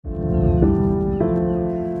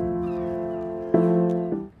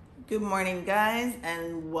Good morning, guys,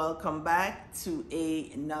 and welcome back to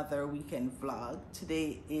another weekend vlog.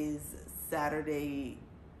 Today is Saturday,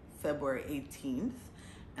 February 18th,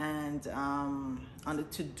 and on the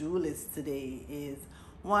to-do list today is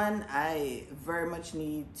one, I very much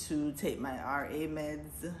need to take my RA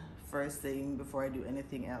meds first thing before I do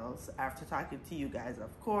anything else. After talking to you guys,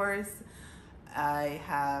 of course, I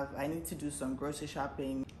need to do some grocery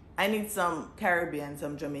shopping. I need some Caribbean,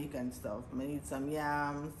 some Jamaican stuff. I need some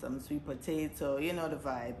yams, some sweet potato, you know the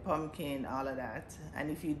vibe, pumpkin, all of that.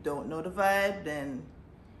 And if you don't know the vibe, then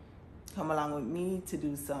come along with me to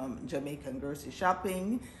do some Jamaican grocery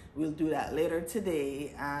shopping. We'll do that later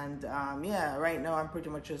today. And yeah, right now I'm pretty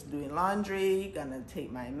much just doing laundry, gonna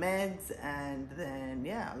take my meds, and then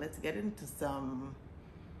yeah, let's get into some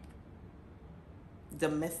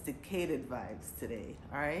domesticated vibes today,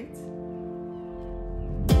 all right?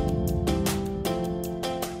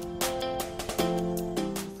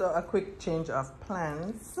 So a quick change of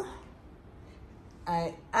plans.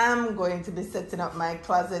 I am going to be setting up my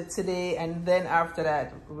closet today, and then after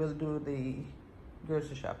that we'll do the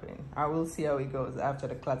grocery shopping. I will see how it goes after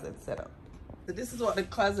the closet setup. So this is what the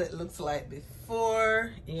closet looks like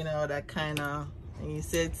before, you know, that kind of, and you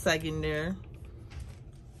see it sagging there.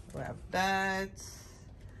 We have that.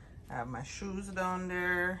 I have my shoes down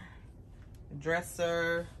there,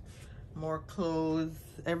 dresser, more clothes,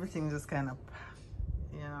 everything just kind of,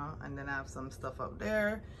 you know, and then I have some stuff up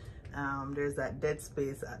there. There's that dead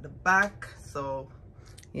space at the back. So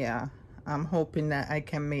yeah, I'm hoping that I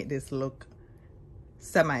can make this look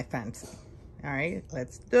semi-fancy. All right,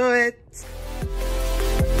 let's do it.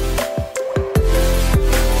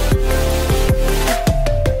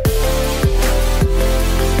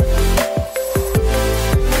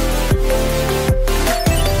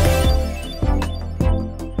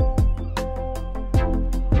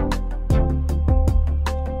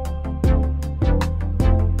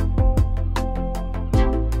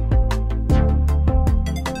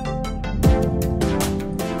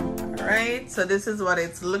 So this is what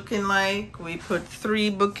it's looking like. We put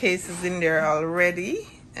 3 bookcases in there already,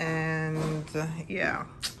 and yeah,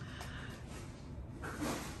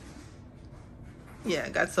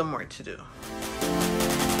 got some more to do.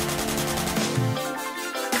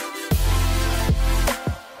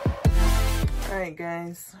 All right,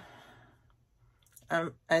 guys,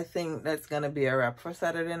 I think that's gonna be a wrap for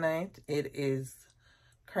Saturday night. It is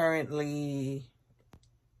currently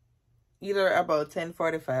either about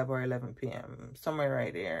 10:45 or 11 p.m., somewhere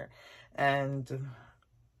right there. And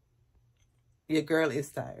your girl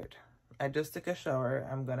is tired. I just took a shower.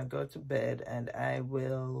 I'm going to go to bed, and I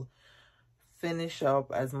will finish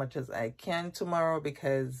up as much as I can tomorrow,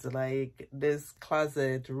 because like this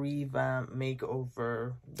closet revamp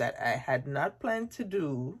makeover that I had not planned to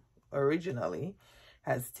do originally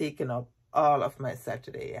has taken up all of my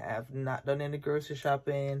Saturday. I have not done any grocery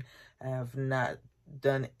shopping. I have not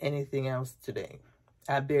done anything else today.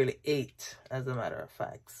 I barely ate, as a matter of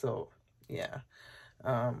fact. So yeah,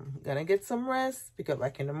 gonna get some rest, pick up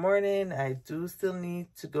back in the morning. I do still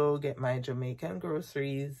need to go get my Jamaican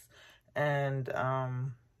groceries, and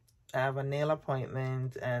I have a nail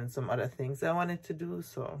appointment and some other things I wanted to do.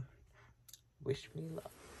 So wish me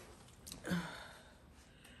luck.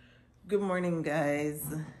 Good morning, guys.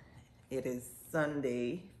 It is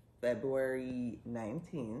Sunday, February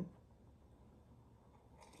 19th.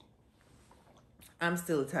 I'm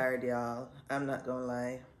still tired, y'all. I'm not gonna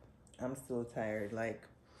lie. I'm still tired. Like,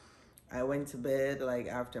 I went to bed like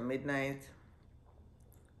after midnight,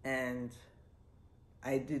 and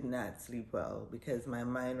I did not sleep well because my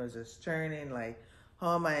mind was just churning. Like,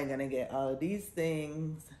 how am I gonna get all these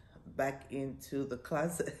things back into the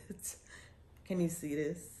closet? Can you see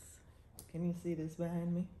this? Can you see this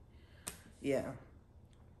behind me? Yeah.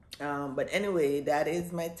 But anyway, that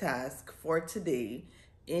is my task for today.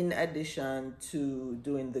 In addition to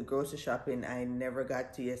doing the grocery shopping I never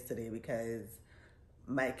got to yesterday because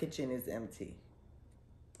my kitchen is empty.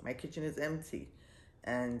 My kitchen is empty.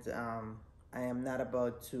 And I am not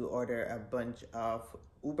about to order a bunch of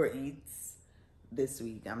Uber Eats this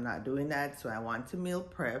week. I'm not doing that, so I want to meal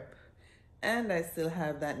prep. And I still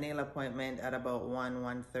have that nail appointment at about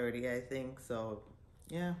 1:30, I think. So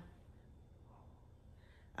yeah,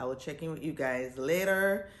 I will check in with you guys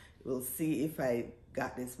later. We'll see if I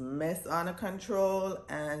got this mess under control,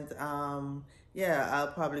 and yeah, I'll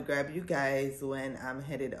probably grab you guys when I'm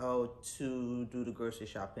headed out to do the grocery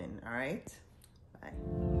shopping. All right, bye.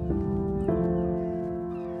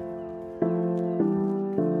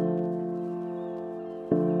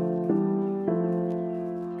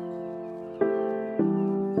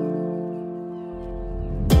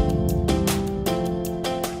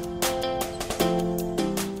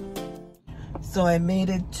 So I made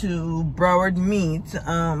it to Broward Meat.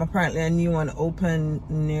 Apparently a new one opened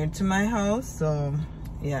near to my house. So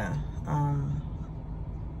yeah,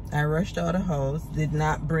 I rushed out of the house, did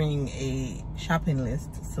not bring a shopping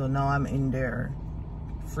list. So now I'm in there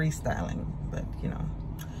freestyling, but you know,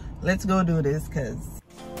 let's go do this because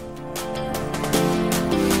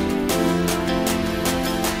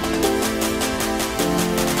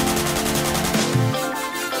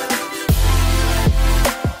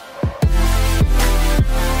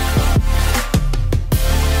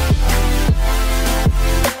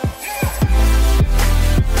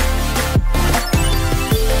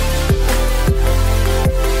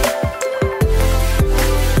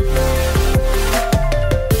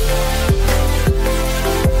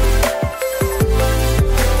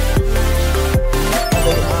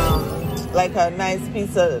like a nice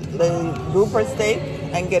piece of the grouper steak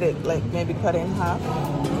and get it like maybe cut in half.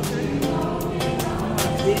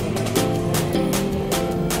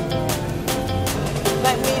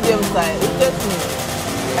 Like medium size, it's just me.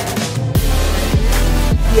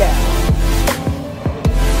 Yeah.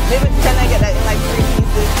 Maybe can I get that in like 3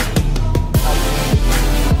 pieces?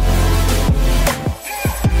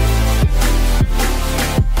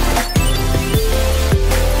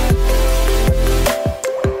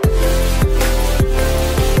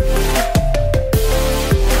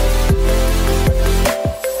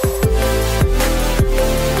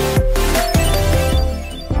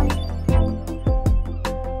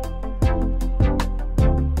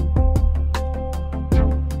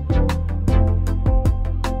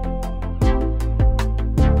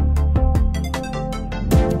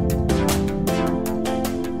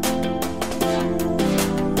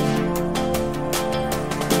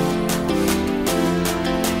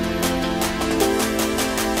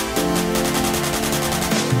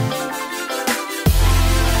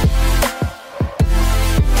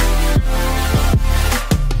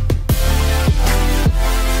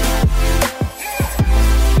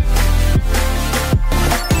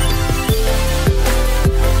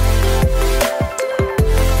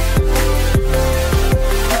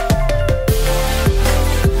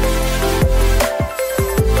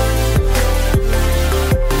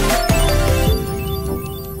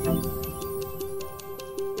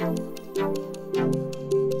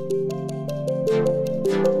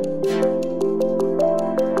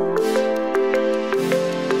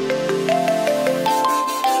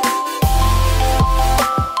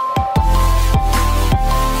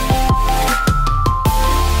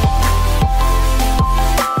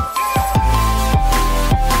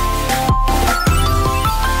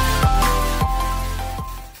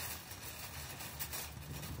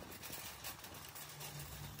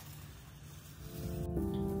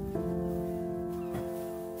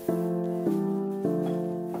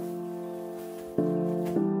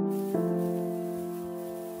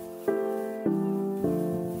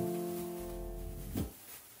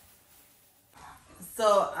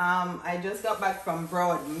 So I just got back from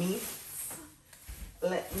Broad Meats.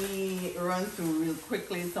 Let me run through real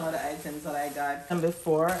quickly some of the items that I got. And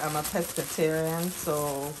before, I'm a pescatarian,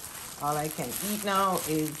 so all I can eat now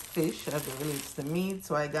is fish as it relates to meat.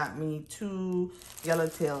 So I got me 2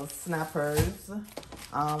 yellowtail snappers.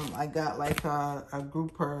 I got like a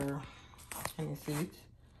grouper, can you see it?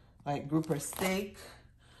 Like grouper steak.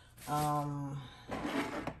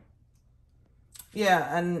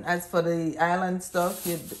 Yeah, and as for the island stuff,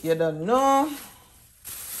 you don't know.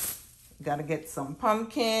 Gotta get some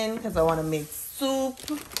pumpkin because I want to make soup.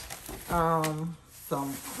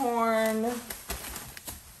 Some corn.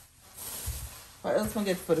 What else can I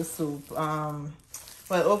get for the soup? Well,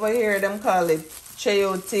 over here them call it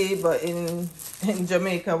chayote, but in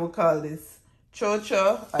Jamaica we call this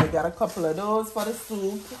chocho. I got a couple of those for the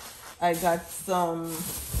soup. I got some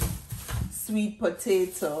sweet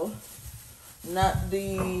potato. Not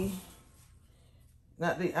the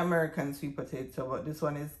American sweet potato, but this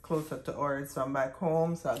one is closer to ours from back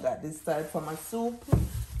home. So I got this side for my soup.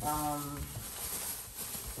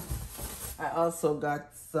 I also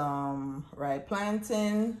got some rye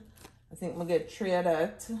plantain. I think we'll get 3 of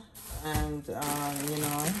that. And, you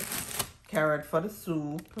know, carrot for the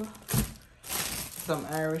soup. Some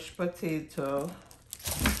Irish potato.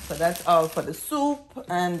 So that's all for the soup.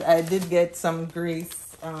 And I did get some grease.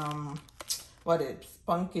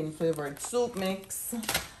 Pumpkin flavored soup mix.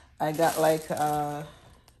 I got like a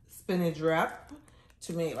spinach wrap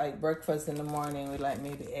to make like breakfast in the morning with like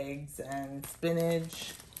maybe eggs and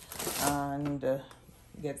spinach, and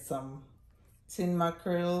get some tin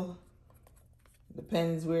mackerel.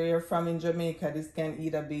 Depends where you're from in Jamaica. This can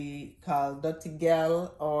either be called dirty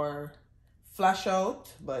gal or flash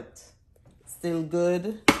out, but still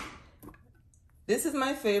good. This is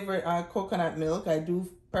my favorite coconut milk. I do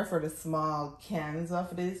prefer the small cans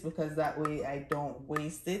of this because that way I don't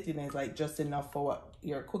waste it. You know, it's like just enough for what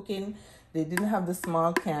you're cooking. They didn't have the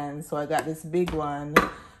small can, so I got this big one.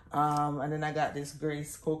 And then I got this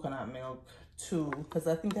Grace coconut milk too, because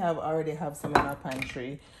I think I already have some in my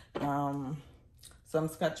pantry. Some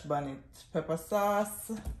Scotch bonnet pepper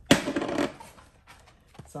sauce,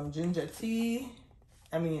 some ginger tea.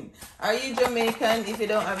 I mean, are you Jamaican if you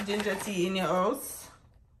don't have ginger tea in your house?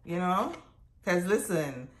 You know? Because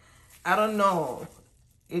listen, I don't know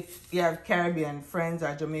if you have Caribbean friends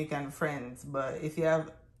or Jamaican friends, but if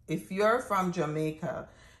you're from Jamaica,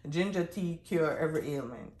 ginger tea cure every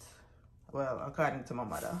ailment. Well, according to my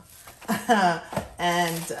mother.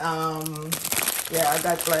 And yeah, I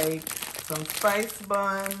got like some spice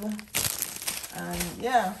bun. And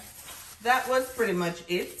yeah, that was pretty much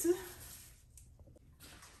it.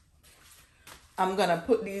 I'm gonna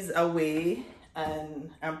put these away, and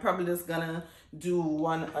I'm probably just gonna do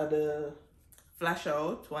one of the flash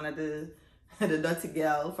out, one of the dirty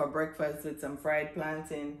gal for breakfast with some fried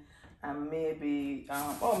plantain, and maybe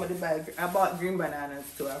I bought green bananas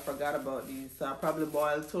too. I forgot about these, so I'll probably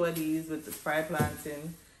boil 2 of these with the fried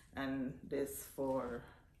plantain and this for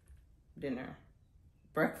dinner,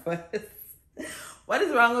 breakfast. What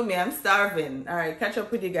is wrong with me? I'm starving. All right, catch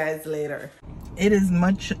up with you guys later. It is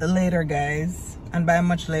much later, guys, and by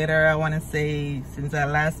much later I want to say since I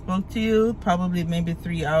last spoke to you, probably maybe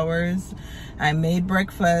 3 hours. I made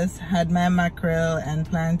breakfast, had my mackerel and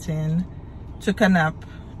plantain, took a nap,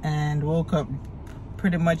 and woke up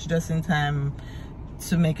pretty much just in time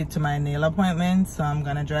to make it to my nail appointment. So I'm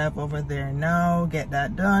gonna drive over there now, get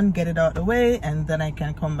that done, get it out the way, and then I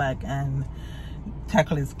can come back and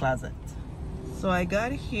tackle his closet. So I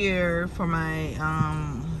got here for my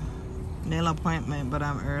nail appointment, but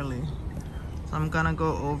I'm early, so I'm gonna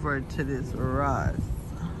go over to this Ross.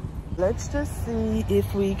 Let's just see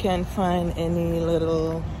if we can find any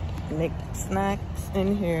little knickknacks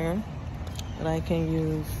in here that I can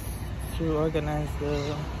use to organize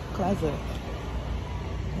the closet.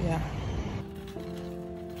 Yeah.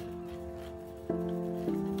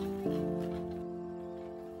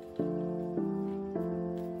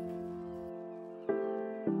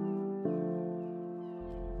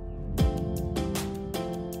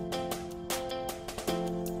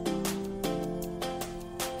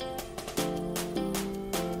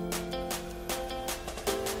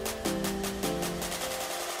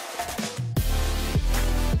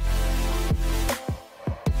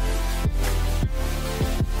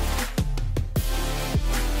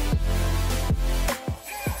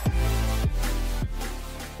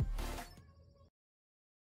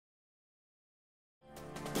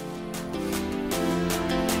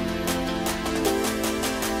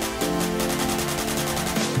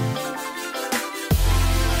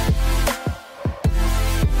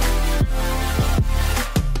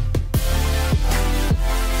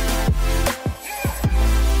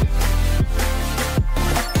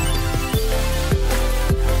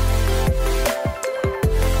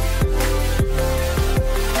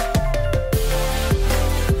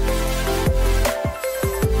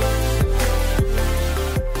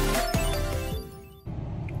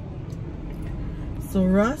 So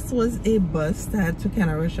Ross was a bust. I had to kind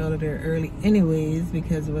of rush out of there early anyways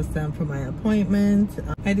because it was time for my appointment.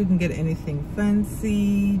 I didn't get anything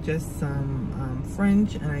fancy, just some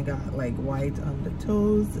French, and I got like white on the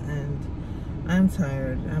toes, and I'm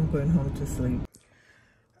tired. I'm going home to sleep.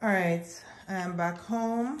 All right, I'm back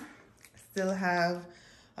home. Still have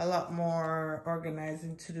a lot more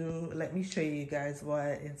organizing to do. Let me show you guys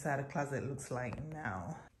what inside the closet looks like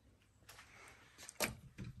now.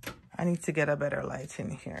 I need to get a better light in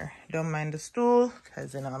here. Don't mind the stool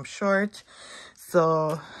because, you know, I'm short.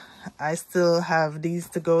 So I still have these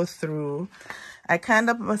to go through. I kind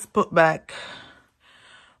of must put back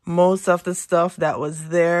most of the stuff that was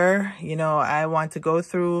there. You know, I want to go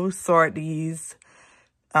through, sort these,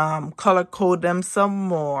 color code them some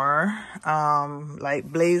more. Like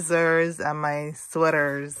blazers and my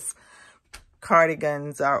sweaters,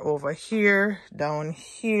 cardigans are over here. Down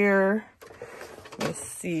here, let's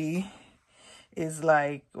see, is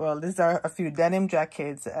like, well, these are a few denim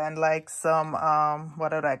jackets and like some what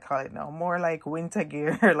did I call it now, more like winter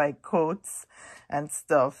gear, like coats and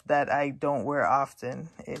stuff that I don't wear often.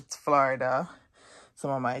 It's Florida.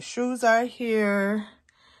 Some of my shoes are here.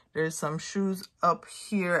 There's some shoes up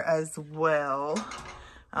here as well.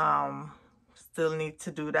 Still need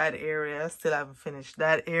to do that area. Still haven't finished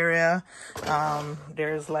that area.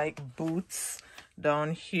 There's like boots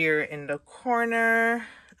down here in the corner.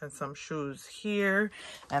 and some shoes here.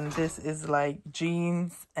 And this is like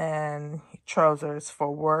jeans and trousers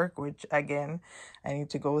for work, which again, I need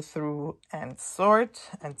to go through and sort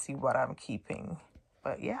and see what I'm keeping.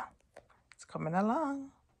 But yeah, it's coming along.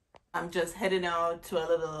 I'm just heading out to a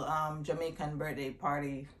little Jamaican birthday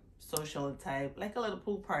party, social type, like a little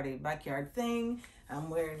pool party, backyard thing. I'm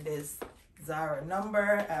wearing this Zara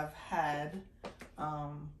number. I've had,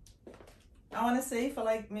 I want to say for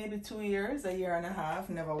like maybe 2 years, a year and a half,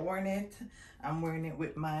 never worn it. I'm wearing it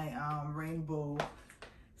with my rainbow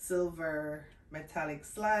silver metallic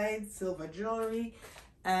slides, silver jewelry,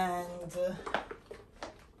 and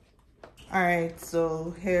all right,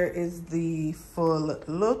 so here is the full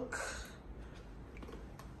look.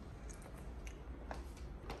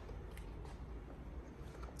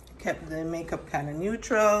 Kept the makeup kind of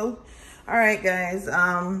neutral. All right, guys,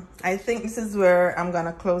 I think this is where I'm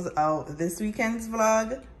gonna close out this weekend's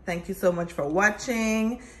vlog. Thank you so much for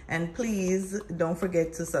watching, and please don't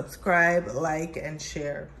forget to subscribe, like, and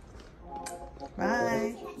share.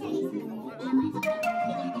 Bye.